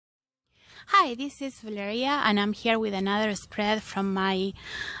Hi, this is Valeria, and I'm here with another spread from my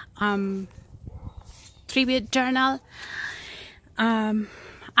tribute journal.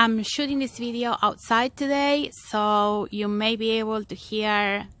 I'm shooting this video outside today, so you may be able to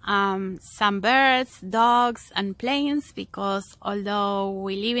hear some birds, dogs, and planes, because although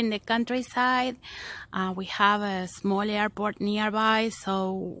we live in the countryside, we have a small airport nearby,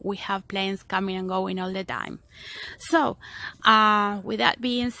 so we have planes coming and going all the time. So, with that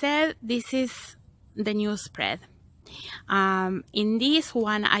being said, this is the new spread. In this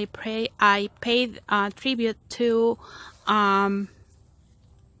one, I paid tribute to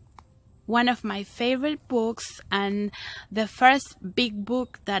one of my favorite books, and the first big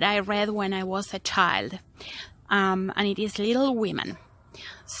book that I read when I was a child, and it is Little Women.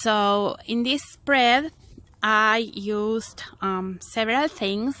 So in this spread, I used several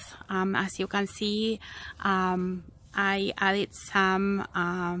things. As you can see, I added some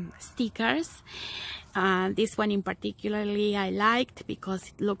stickers. This one in particularly I liked because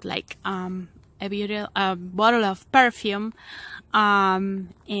it looked like a bottle of perfume,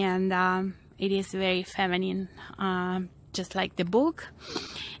 and it is very feminine, just like the book.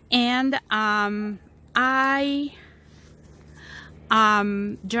 And I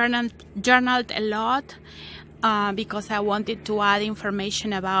journaled a lot because I wanted to add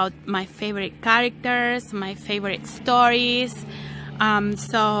information about my favorite characters, my favorite stories.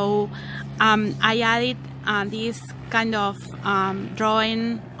 So I added this kind of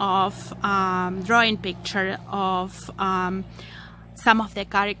drawing picture of some of the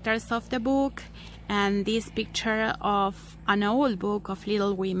characters of the book, and this picture of an old book of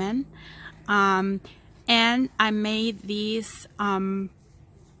Little Women. And I made this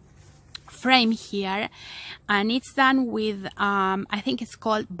frame here, and it's done with I think it's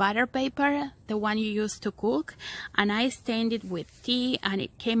called butter paper, the one you use to cook, and I stained it with tea, and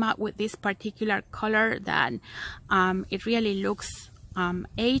it came out with this particular color that it really looks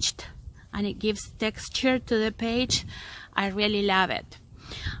aged, and it gives texture to the page. I really love it.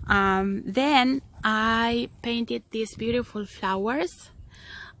 Then I painted these beautiful flowers,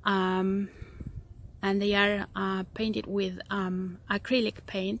 and they are painted with acrylic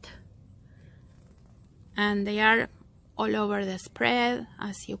paint, and they are all over the spread,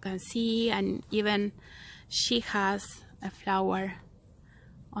 as you can see, and even she has a flower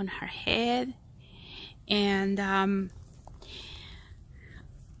on her head. And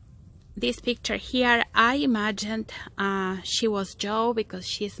this picture here, I imagined she was Jo, because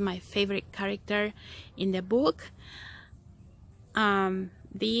she's my favorite character in the book.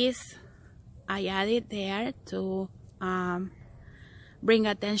 This I added there to bring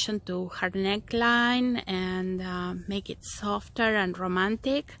attention to her neckline and make it softer and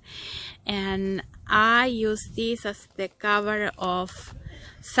romantic. And I use this as the cover of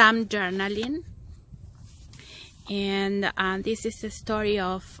some journaling. And this is the story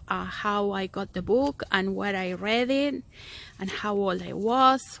of how I got the book and where I read it and how old I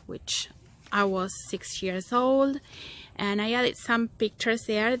was, which I was 6 years old. And I added some pictures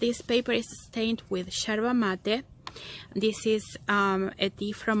there. This paper is stained with yerba mate. This is a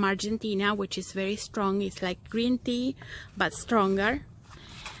tea from Argentina, which is very strong. It's like green tea, but stronger.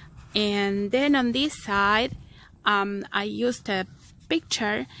 And then on this side, I used a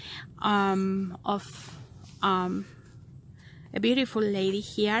picture of a beautiful lady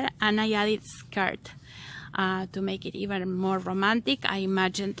here, and I added skirt to make it even more romantic. I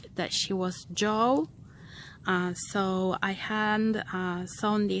imagined that she was Jo, so I hand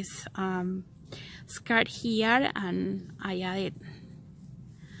sewn this skirt here, and I added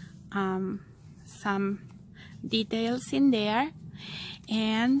some details in there,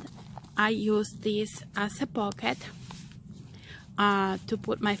 and I used this as a pocket to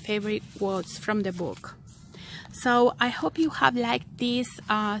put my favorite quotes from the book. So I hope you have liked this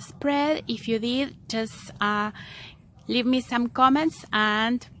spread. If you did, just leave me some comments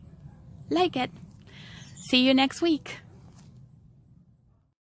and like it. See you next week.